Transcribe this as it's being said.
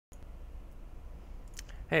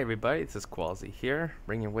Hey everybody, this is Qualzy here,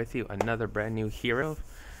 bringing with you another brand new hero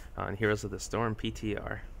on Heroes of the Storm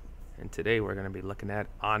PTR. And today we're going to be looking at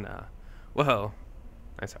Ana. Whoa,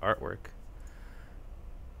 nice artwork.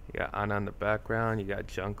 You got Ana in the background, you got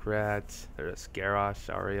Junkrat, there's Garrosh,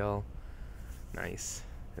 Ariel. Nice,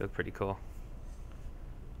 they look pretty cool.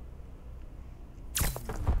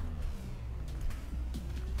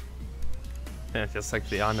 Yeah, just like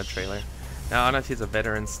the Ana trailer. Now, Ana, she's a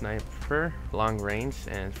veteran sniper, long range,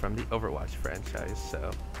 and from the Overwatch franchise,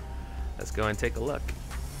 so let's go and take a look.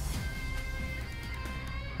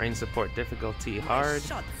 Range support difficulty hard.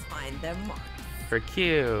 Shots find their mark. Her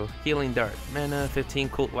Q, healing dart, mana 15,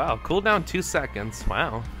 cooldown 2 seconds,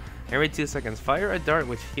 wow. Every 2 seconds, fire a dart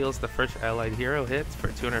which heals the first allied hero hits for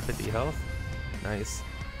 250 health. Nice.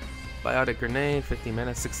 Biotic grenade, 50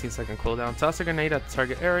 mana, 16-second cooldown. Toss a grenade at the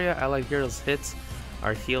target area, allied heroes hits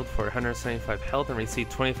are healed for 175 health and receive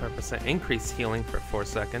 25% increased healing for 4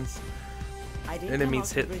 seconds.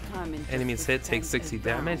 Enemies hit take 60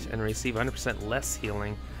 damage and receive 100% less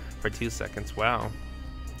healing for 2 seconds. Wow.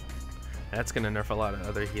 That's gonna nerf a lot of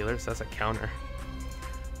other healers. That's a counter.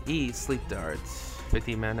 E, sleep dart.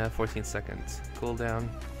 50 mana, 14 seconds. Cooldown.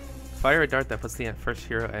 Fire a dart that puts the first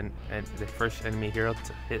hero and the first enemy hero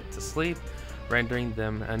to hit to sleep, rendering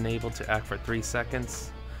them unable to act for 3 seconds.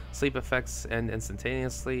 Sleep effects end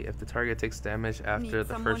instantaneously if the target takes damage after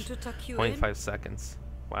the first 0.5 seconds.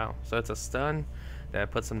 Wow, so it's a stun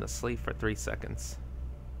that puts them to sleep for 3 seconds.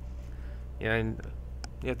 Yeah, and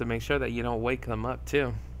you have to make sure that you don't wake them up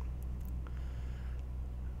too.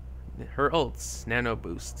 Her ults, nano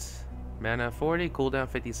boosts. Mana 40, cooldown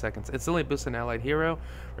 50 seconds. Instantly boosts an allied hero,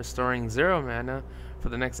 restoring 0 mana. For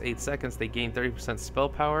the next 8 seconds, they gain 30% spell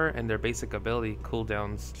power, and their basic ability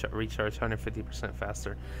cooldowns recharge 150%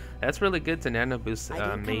 faster. That's really good to nano boost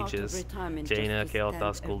mages. Jaina,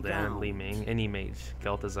 Kael'thas, Gul'dan, Li Ming, any mage.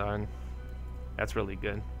 Kel'Thuzan. That's really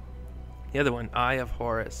good. The other one, Eye of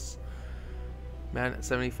Horus. Mana,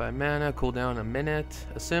 75 mana, cooldown a minute.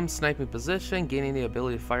 Assume sniping position, gaining the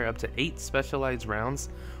ability to fire up to 8 specialized rounds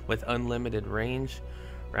with unlimited range.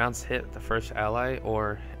 Rounds hit the first ally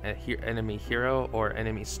or enemy hero or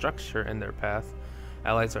enemy structure in their path.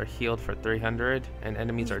 Allies are healed for 300 and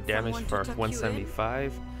enemies are damaged for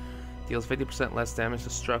 175. Deals 50% less damage to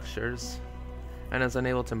structures and is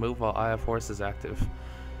unable to move while Eye of Horus is active.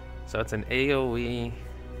 So it's an AoE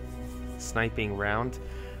sniping round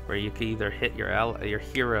where you can either hit your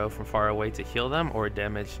hero from far away to heal them or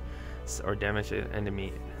damage an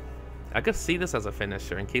enemy. I could see this as a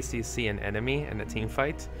finisher in case you see an enemy in a team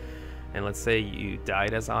fight, and let's say you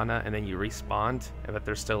died as Ana and then you respawned, but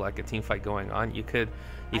there's still like a team fight going on. You could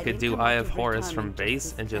do Eye of Horus from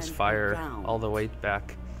base and just fire all the way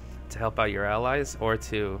back to help out your allies, or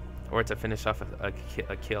to finish off a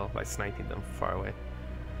kill by sniping them from far away.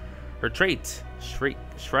 Her trait,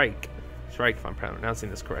 Shrike, if I'm pronouncing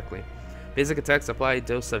this correctly. Basic attacks apply a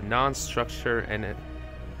dose of non-structure and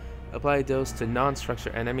apply a dose to non-structure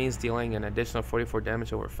enemies, dealing an additional 44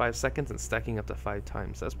 damage over 5 seconds and stacking up to 5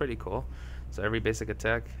 times. That's pretty cool. So every basic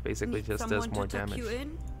attack basically just does more damage.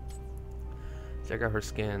 Check out her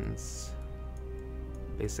skins.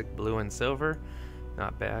 Basic blue and silver,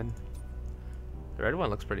 not bad. The red one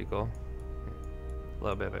looks pretty cool. A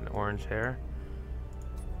little bit of an orange hair.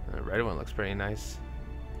 And the red one looks pretty nice.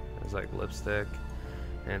 There's like lipstick,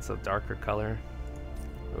 and it's a darker color.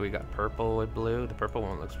 We got purple with blue. The purple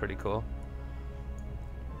one looks pretty cool.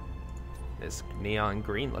 This neon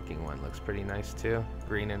green looking one looks pretty nice too.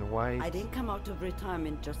 Green and white. I didn't come out of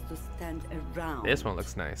retirement just to stand around. This one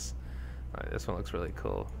looks nice. This one looks really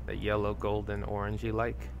cool. The yellow, golden, orangey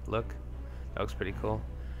like look. That looks pretty cool.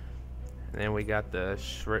 And then we got the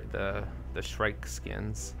Shrike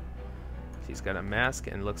skins. She's got a mask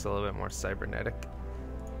and looks a little bit more cybernetic.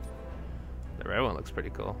 The red one looks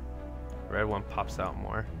pretty cool. The red one pops out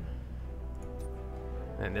more.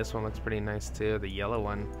 And this one looks pretty nice too. The yellow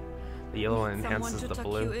one enhances the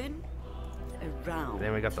blue. And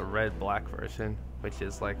then we got the red black version, which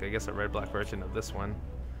is like, I guess, a red black version of this one.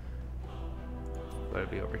 But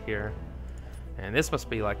it'll be over here. And this must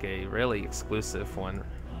be like a really exclusive one.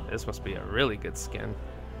 This must be a really good skin.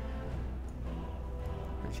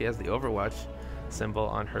 And she has the Overwatch symbol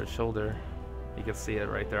on her shoulder. You can see it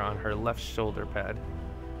right there on her left shoulder pad.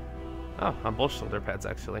 Oh, on both shoulder pads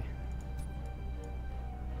actually.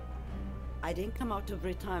 I didn't come out of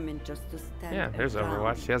retirement just to stand. Yeah, there's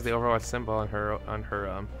Overwatch. She has the Overwatch symbol on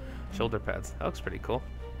her shoulder pads. That looks pretty cool.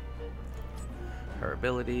 Her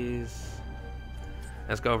abilities.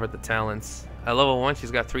 Let's go over the talents. At level 1,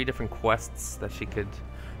 she's got 3 different quests that she could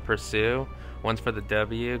pursue. One's for the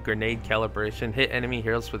W, grenade calibration. Hit enemy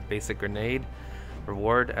heroes with basic grenade.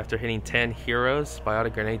 Reward, after hitting 10 heroes,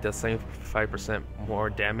 Biotic Grenade does 75% more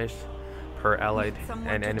damage per allied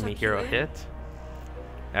and enemy hero hit.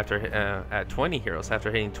 After at 20 heroes, after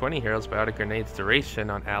hitting 20 heroes, Biotic Grenade's duration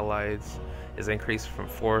on allies is increased from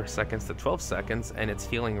 4 seconds to 12 seconds, and its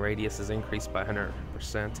healing radius is increased by 100%.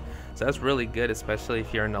 So that's really good, especially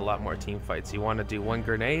if you're in a lot more team fights. You want to do one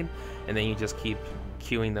grenade, and then you just keep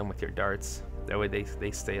queuing them with your darts. That way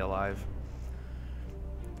they stay alive.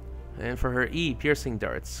 And for her E, Piercing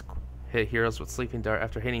Darts. Hit heroes with Sleeping Dart.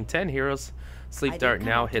 After hitting 10 heroes, Sleep Dart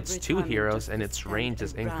now hits 2 heroes, and its range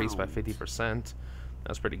is increased by 50%.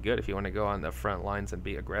 That's pretty good if you want to go on the front lines and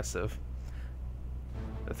be aggressive.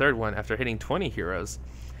 The third one, after hitting 20 heroes,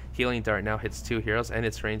 Healing Dart now hits 2 heroes, and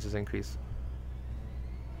its range is increased.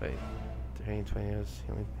 Wait, after hitting 20 heroes,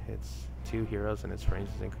 Healing hits 2 heroes, and its range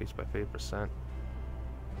is increased by 50%.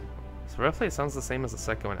 So roughly it sounds the same as the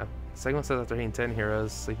second one. The second one says after hitting 10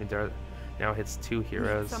 heroes, Sleeping Dart now hits 2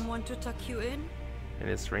 heroes. Need someone to tuck you in? And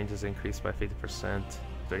its range is increased by 50%.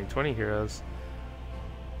 After hitting 20 heroes.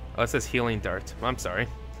 Oh, it says Healing Dart. I'm sorry.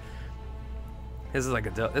 This is like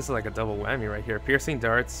a double whammy right here. Piercing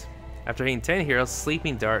Darts. After hitting 10 heroes,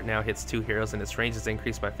 Sleeping Dart now hits 2 heroes, and its range is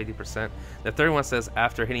increased by 50%. The third one says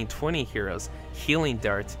after hitting 20 heroes, Healing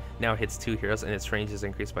Dart now hits 2 heroes, and its range is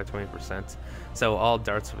increased by 20%. So all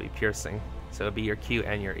darts will be piercing. So it'll be your Q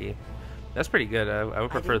and your E. That's pretty good. I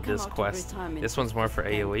would prefer this quest. This one's more for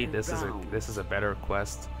AoE. This is a better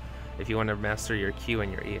quest if you want to master your Q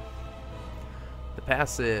and your E. The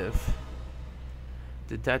passive.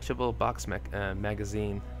 Detachable box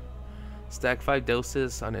magazine. Stack 5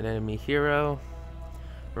 doses on an enemy hero.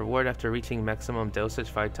 Reward after reaching maximum dosage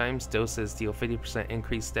 5 times. Doses deal 50%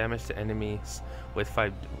 increased damage to enemies with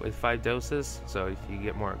 5 doses. So if you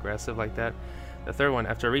get more aggressive like that. The third one,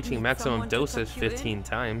 after reaching maximum dosage 15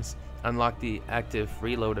 times, unlock the active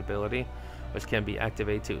reload ability, which can be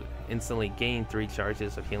activated to instantly gain 3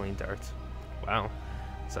 charges of healing darts. Wow.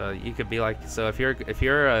 So you could be like, so if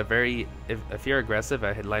you're aggressive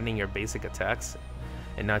at landing your basic attacks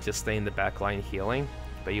and not just stay in the back line healing,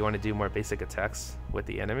 but you want to do more basic attacks with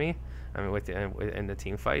the enemy, I mean in the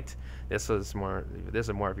team fight, this is more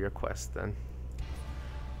of your quest then.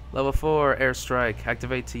 Level 4 Airstrike.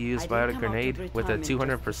 Activate to use Biotic Grenade with a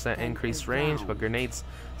 200% increased range, but grenades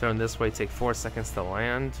thrown this way take 4 seconds to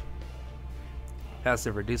land.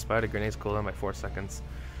 Passive, reduce Biotic Grenade's cooldown by 4 seconds.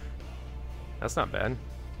 That's not bad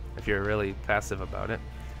if you're really passive about it.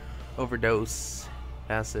 Overdose.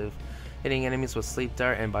 Passive. Hitting enemies with Sleep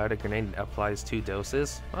Dart and Biotic Grenade applies 2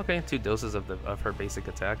 doses. Okay, 2 doses of her basic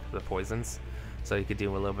attack, the poisons. So you could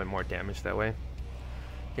do a little bit more damage that way.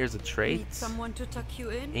 Here's a trait. Need someone to tuck you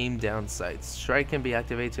in? Aim down sights. Strike can be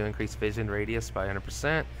activated to increase vision radius by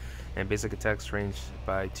 100% and basic attacks range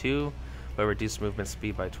by 2, but reduce movement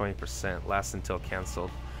speed by 20%. Lasts until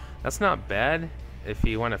cancelled. That's not bad if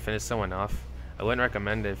you want to finish someone off. I wouldn't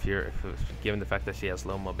recommend it given the fact that she has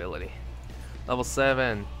low mobility. Level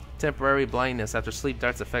 7. Temporary blindness. After Sleep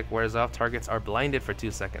Dart's effect wears off, targets are blinded for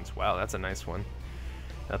 2 seconds. Wow, that's a nice one.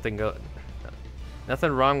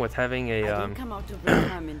 Nothing wrong with having a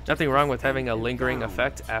nothing wrong with having a lingering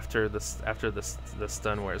effect after the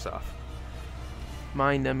stun wears off.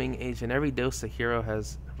 Mind numbing agent. Every dose a hero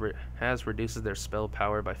has reduces their spell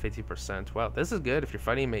power by 50%. Wow, this is good if you're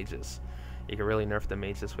fighting mages. You can really nerf the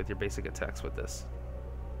mages with your basic attacks with this.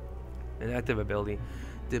 An active ability.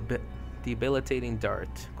 Debilitating Dart.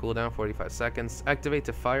 Cooldown 45 seconds. Activate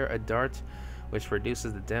to fire a dart which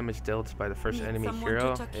reduces the damage dealt by the first enemy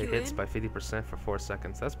hero. It hits by 50% for 4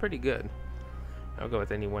 seconds. That's pretty good. I'll go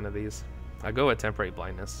with any one of these. I'll go with Temporary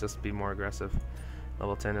Blindness, just to be more aggressive.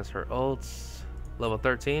 Level 10 is her ults. Level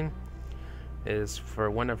 13 is for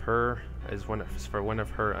one of her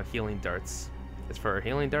healing darts. It's for her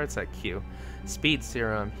healing darts at Q. Speed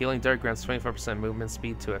Serum. Healing Dart grants 24% movement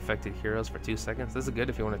speed to affected heroes for 2 seconds. This is good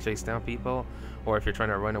if you want to chase down people, or if you're trying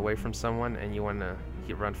to run away from someone and you want to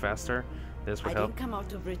run faster. This would help. Come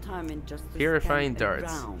out of retirement just to Purifying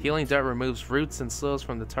Darts. Healing Dart removes roots and slows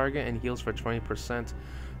from the target and heals for 20%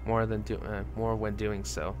 more when doing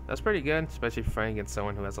so. That's pretty good, especially if you're fighting against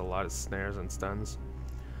someone who has a lot of snares and stuns.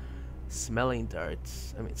 Smelling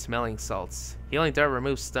Salts. Healing Dart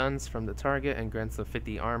removes stuns from the target and grants them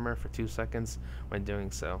 50 armor for 2 seconds when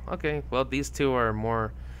doing so. Okay, well these two are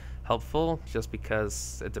more helpful just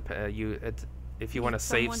because if you want to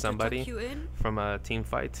save somebody from a team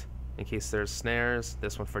fight in case there's snares,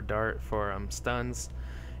 this one for stuns,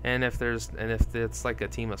 and if it's like a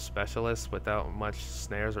team of specialists without much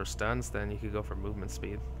snares or stuns, then you could go for movement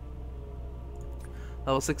speed.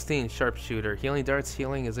 Level 16, Sharpshooter. Healing Dart's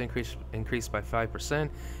healing is increased by 5%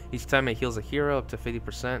 each time it heals a hero up to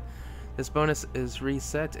 50%. This bonus is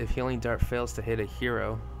reset if healing dart fails to hit a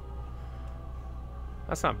hero.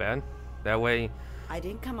 That's not bad. That way, I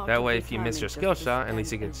didn't come out if you miss your skill shot, at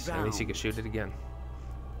least you can shoot it again.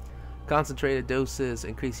 Concentrated doses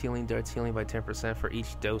increase healing darts healing by 10% for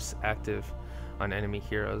each dose active on enemy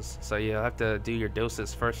heroes. So you have to do your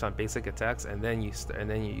doses first on basic attacks, and then you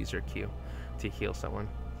use your Q to heal someone.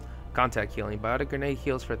 Contact healing. Biotic grenade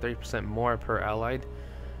heals for 30% more per allied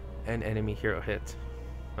and enemy hero hit.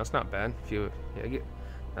 That's not bad.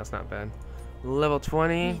 That's not bad. Level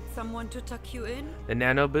 20. Need someone to tuck you in? The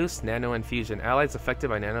Nano Boost, Nano Infusion. Allies affected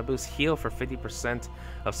by Nano Boost heal for 50%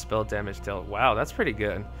 of spell damage dealt. Wow, that's pretty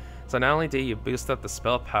good. So not only do you boost up the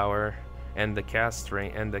spell power and the cast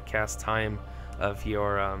rate and the cast time of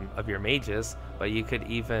your mages, but you could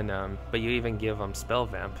even give them spell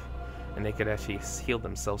vamp, and they could actually heal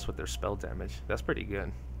themselves with their spell damage. That's pretty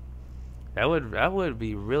good. That would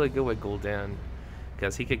be really good with Gul'dan,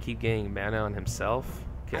 because he could keep getting mana on himself,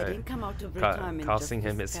 costing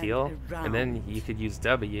him his heal, and then you could use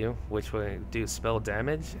W, which would do spell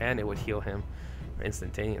damage, and it would heal him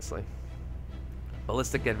instantaneously.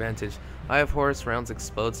 Ballistic advantage. Eye of Horus rounds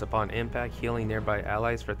explodes upon impact, healing nearby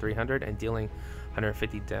allies for 300 and dealing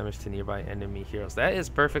 150 damage to nearby enemy heroes. That is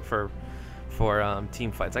perfect for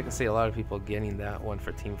team fights. I can see a lot of people getting that one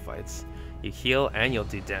for team fights. You heal and you'll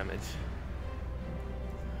do damage.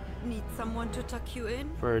 Need someone to tuck you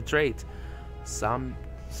in? For a trait,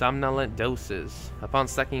 somnolent doses. Upon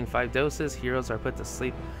stacking 5 doses, heroes are put to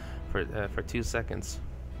sleep for 2 seconds.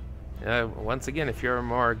 Once again, if you're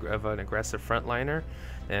more of an aggressive frontliner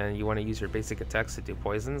and you want to use your basic attacks to do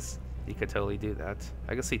poisons, you could totally do that.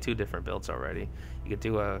 I can see 2 different builds already. You could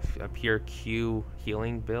do a pure Q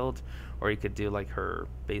healing build, or you could do like her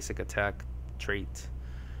basic attack trait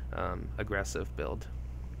aggressive build.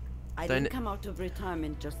 I didn't come out of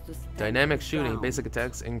retirement just to stand Dynamic shooting. around. Basic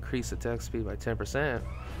attacks increase attack speed by 10%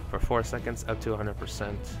 for 4 seconds up to 100%.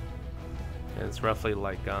 And it's roughly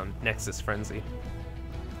like Nexus Frenzy.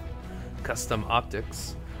 Custom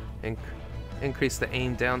optics. Increase the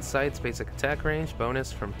aim down sights basic attack range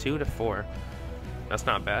bonus from 2 to 4. That's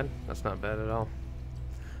not bad. That's not bad at all.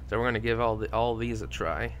 So we're gonna give all these a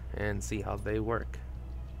try and see how they work.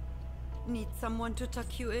 Need someone to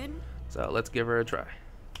tuck you in? So let's give her a try.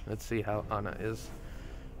 Let's see how Ana is.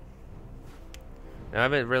 Now, I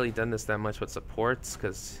haven't really done this that much with supports,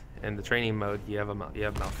 because in the training mode you have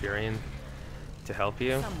Malfurion to help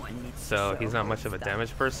you. So he's not much of a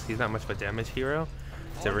damage person. He's not much of a damage hero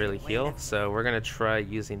to really heal. So we're gonna try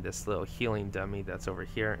using this little healing dummy that's over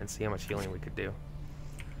here and see how much healing we could do.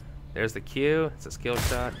 There's the Q. It's a skill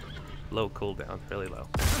shot. Low cooldown, really low.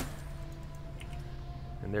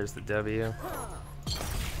 And there's the W,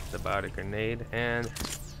 the biotic grenade, and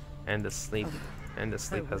the sleep. And the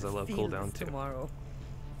sleep has a low cooldown too.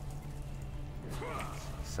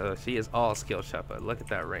 So she is all skill shot, but look at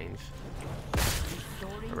that range.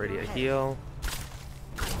 Already a heal.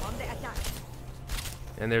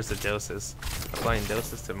 And there's the doses. Applying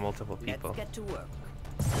doses to multiple people. Let's get to work.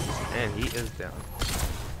 And he is down.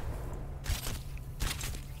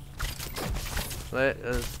 Let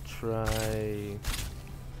us try.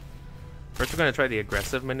 First, we're gonna try the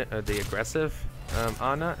aggressive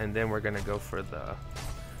Ana, and then we're gonna go for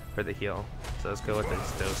the heal. So let's go with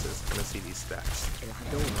these doses. Let's see these stats.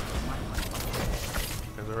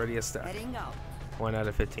 There's already a stat. 1 out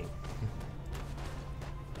of 15.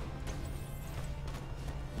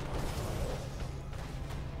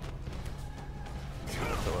 So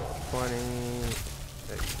level 20.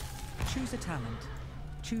 Choose a talent.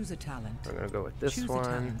 Choose a talent. We're gonna go with this Choose one. a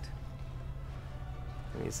talent.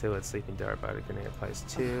 Let me see what Sleeping Dart Biotic Grenade applies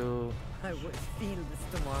to. I will feel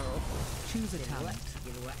this tomorrow. Choose a talent.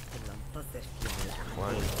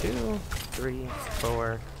 1, 2, 3,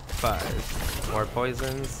 4, 5. More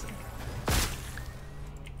poisons.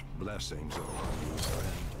 Blessings upon you,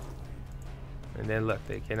 friend. And then look,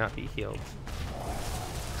 they cannot be healed.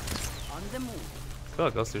 On the move. Cool,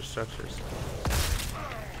 it goes through structures.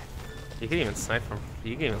 You can even snipe through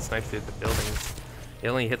the buildings. It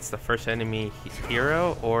only hits the first enemy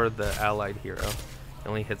hero or the allied hero. It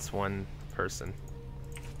only hits one person.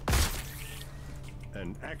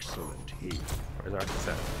 An excellent heal. Where's Arcus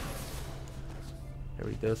at? Here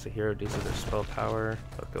we go. So hero reduces their spell power.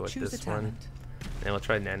 I'll go with Choose this a one. talent. And we'll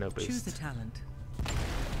try Nano Boost. Choose a talent.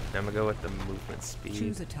 And I'm gonna go with the movement speed.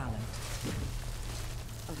 Choose a talent.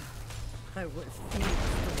 I will feel this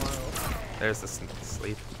tomorrow. There's the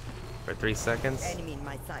sleep for 3 seconds. Enemy in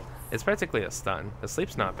my sight. It's practically a stun. The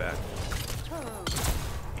sleep's not bad.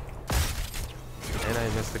 And I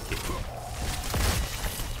missed the Q.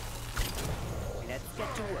 Let's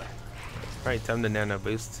get to work. Right, time to nano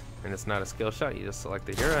boost. And it's not a skill shot, you just select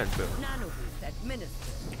the hero and boom. Nano boost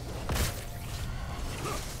administered.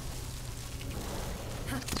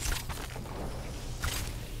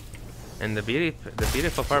 And the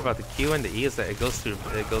beautiful part about the Q and the E is that it goes through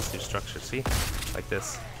structures. See, like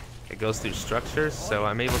this, it goes through structures. So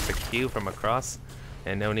I'm able to Q from across,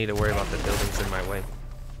 and no need to worry about the buildings in my way.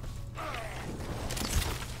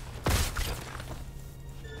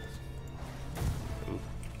 Ooh.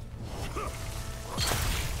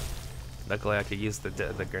 Luckily, I could use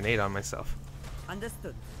the grenade on myself.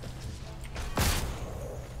 Understood.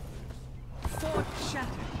 Sword shattered.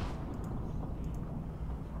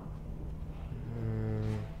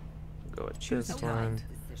 Go with Choose this a one. talent.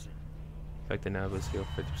 Decision. Effect the now boost heal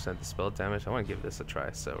 50% the spell damage. I want to give this a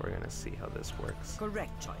try, so we're gonna see how this works.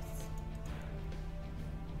 Correct choice.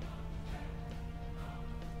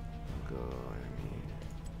 Go enemy.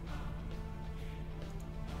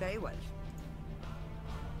 Very well.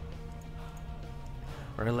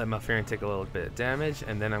 We're gonna let Malfurion take a little bit of damage,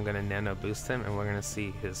 and then I'm gonna nano boost him, and we're gonna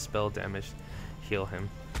see his spell damage heal him.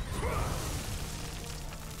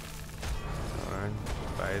 On,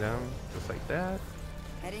 bite him, just like that.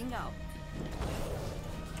 Heading out.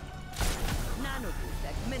 Nano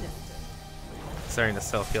boost administered. Starting to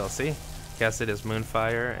self heal. See, casted his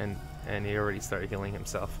Moonfire, and he already started healing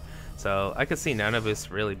himself. So I could see nano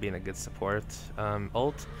boost really being a good support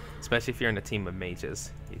ult, especially if you're in a team of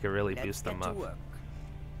mages. You could really Let's boost them get to up. work.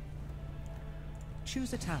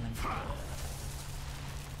 Choose a talent.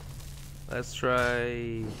 Let's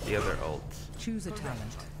try the other ult. Choose a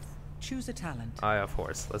talent. Choose a talent. Eye of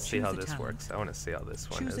Horse. Let's see Choose how a this talent. works. I want to see how this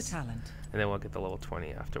one Choose a is. talent. And then we'll get the level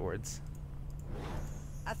 20 afterwards.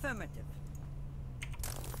 Affirmative.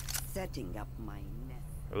 Setting up my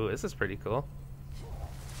nest. Ooh, this is pretty cool.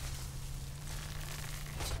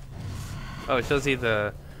 Oh, it shows you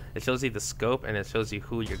the scope, and it shows you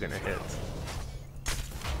who you're gonna hit.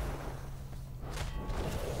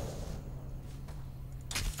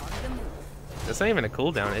 On the move. It's not even a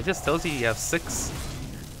cooldown. It just tells you you have 6.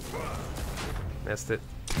 Missed it.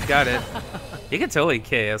 Got it. You can totally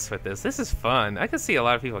KS with this. This is fun. I can see a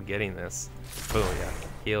lot of people getting this. Oh yeah.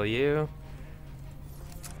 Heal you.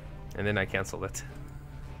 And then I cancel it.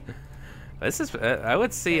 This is. I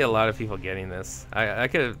would see a lot of people getting this. I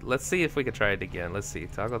could. Let's see if we could try it again. Let's see.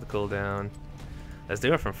 Toggle the cooldown. Let's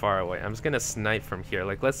do it from far away. I'm just gonna snipe from here.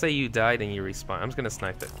 Like, let's say you died and you respawn. I'm just gonna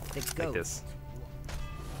snipe it like this.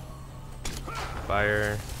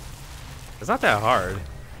 Fire. It's not that hard.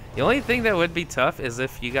 The only thing that would be tough is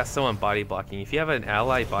if you got someone body blocking. If you have an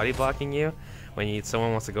ally body blocking you when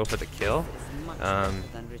someone wants to go for the kill, Much better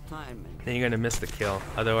than retirement. then you're gonna miss the kill.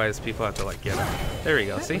 Otherwise, people have to like get him. There we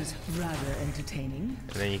go. That See? was rather entertaining.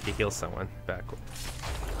 And then you can heal someone backward.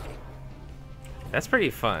 That's pretty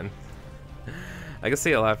fun. I can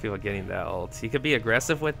see a lot of people getting that ult. You could be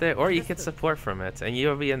aggressive with it, or you could support from it, and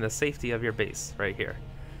you'll be in the safety of your base right here.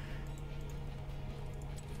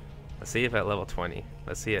 Let's see if at level 20.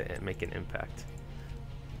 Let's see it make an impact.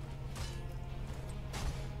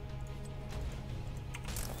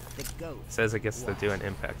 The goat. It says it gets to do an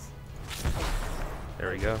impact. There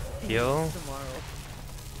we go. Heal.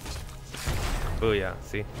 Oh yeah,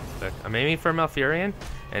 see? Look, I'm aiming for Malfurion,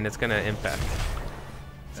 and it's gonna impact.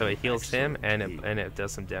 So it heals him, and it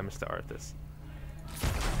does some damage to Arthas.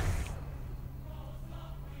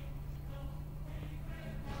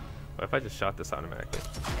 What if I just shot this automatically?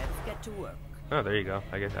 Let's get to work. Oh, there you go.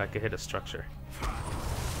 I could hit a structure.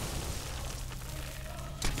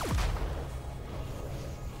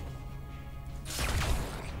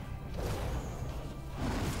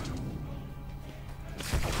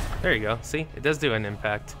 There you go. See? It does do an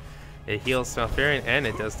impact. It heals Malfurion, and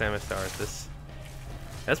it does damage to Arthas.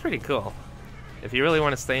 That's pretty cool. If you really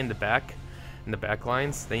want to stay in the back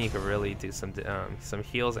lines, then you can really do some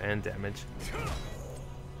heals and damage.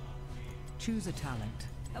 Choose a talent.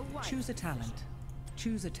 A wise Choose a talent.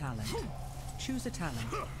 Choose a talent. Choose a talent.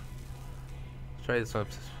 Try this one.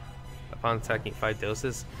 Upon attacking 5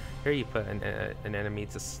 doses, here you put an enemy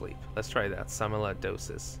to sleep. Let's try that. Samala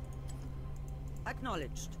doses.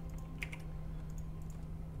 Acknowledged.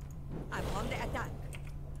 I'm on the attack.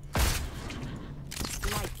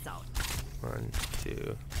 Lights out. 1,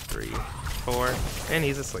 2, 3, 4, and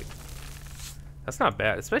he's asleep. That's not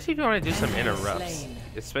bad, especially if you want to do some interrupts.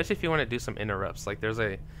 Especially if you want to do some interrupts. Like there's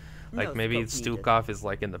a, like No maybe scope needed. Stukov is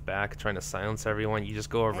like in the back trying to silence everyone. You just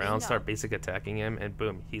go around, Heading start up. basic attacking him, and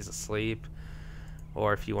boom, he's asleep.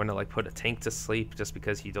 Or if you want to like put a tank to sleep just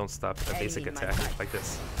because you don't stop a basic Enemy in my attack, sight. like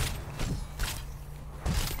this.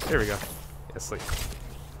 There we go. Asleep.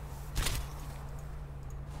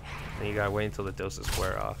 Then you gotta wait until the doses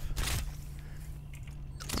wear off.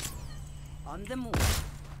 On the move.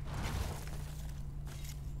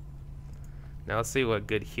 Now let's see what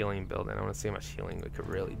good healing build, and I want to see how much healing we could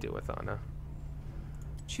really do with Ana.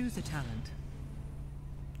 Choose a talent.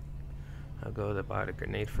 I'll go to buy a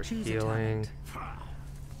grenade for Choose a healing. talent.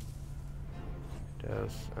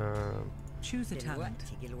 Does Choose a talent.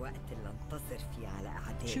 دلوقتي جه الوقت اللي انتصر فيه على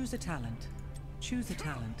أعدائي. Choose a talent. Choose a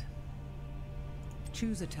talent.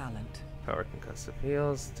 Choose a talent. power concussive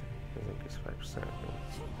heals. Increase 5%.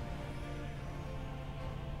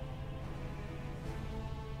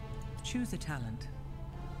 Choose a talent.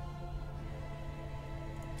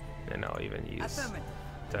 And I'll even use Affirmative.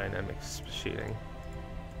 dynamic shooting.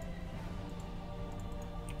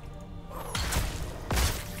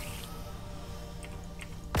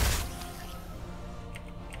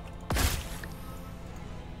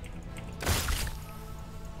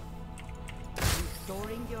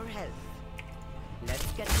 Restoring your health.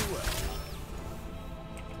 Let's get to work.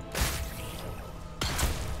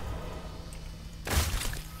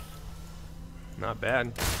 Not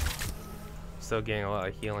bad. Still getting a lot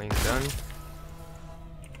of healing done.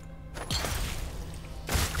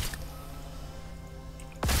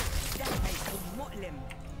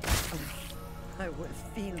 I will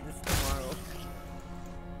feel this tomorrow.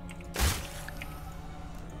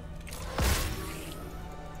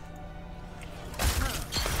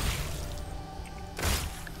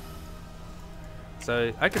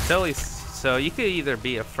 So I could tell so you could either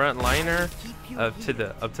be a front liner up to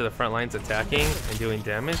the front lines attacking and doing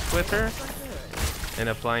damage with her and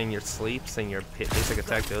applying your sleeps and your basic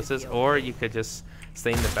attack doses, or you could just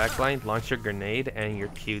stay in the back line, launch your grenade and your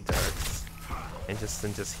Q darts and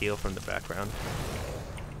just heal from the background.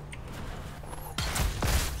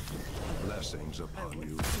 Blessings upon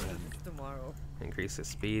you, friend. Tomorrow. Increase the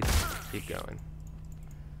speed, keep going.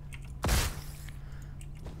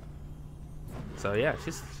 So yeah,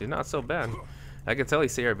 she's not so bad. I could totally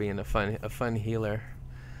see her being a fun healer.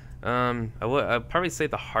 I'd probably say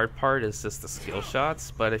the hard part is just the skill shots,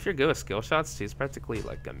 but if you're good with skill shots, she's practically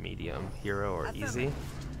like a medium hero or easy,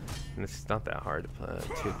 and it's not that hard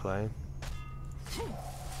to play.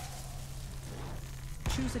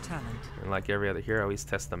 Choose a talent. And like every other hero, I always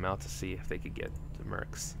test them out to see if they could get the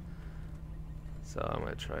mercs. So I'm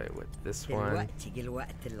gonna try it with this one. دلوقتي جه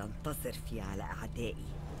الوقت اللي انتصر فيه على أعدائي.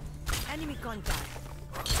 Enemy contact.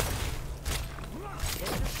 This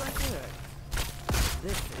is going to hurt.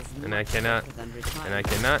 This is And I much cannot better than retirement. and I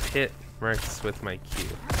cannot hit mercs with my Q.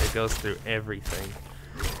 It goes through everything.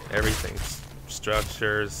 Everything.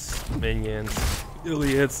 Structures, minions,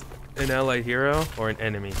 Iliads, an allied hero or an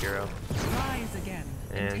enemy hero. Rise again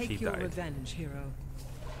And take he your died. revenge, hero.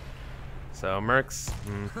 So mercs,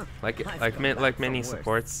 like many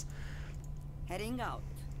supports, Heading out.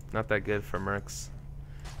 not that good for mercs.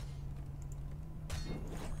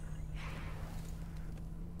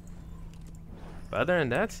 But other than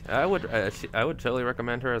that, I would totally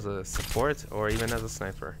recommend her as a support or even as a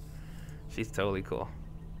sniper. She's totally cool.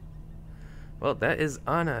 Well, that is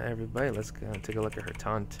Ana, everybody. Let's go take a look at her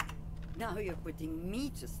taunt. Now you're putting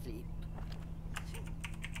me to sleep.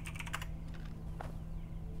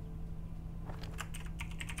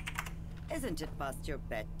 Isn't it past your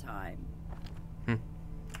bedtime?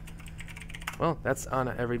 Well, that's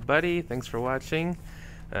Ana, everybody. Thanks for watching.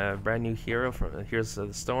 Brand new hero from Here's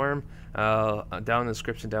the Storm. Down in the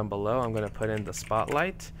description down below, I'm going to put in the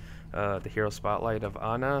spotlight, the hero spotlight of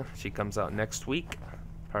Ana. She comes out next week,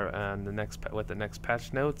 with the next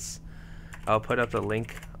patch notes. I'll put up the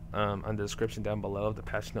link on the description down below of the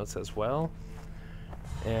patch notes as well.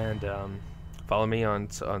 And follow me on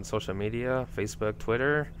social media, Facebook,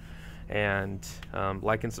 Twitter, and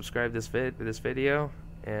like and subscribe this video.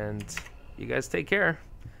 And you guys take care.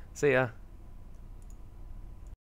 See ya.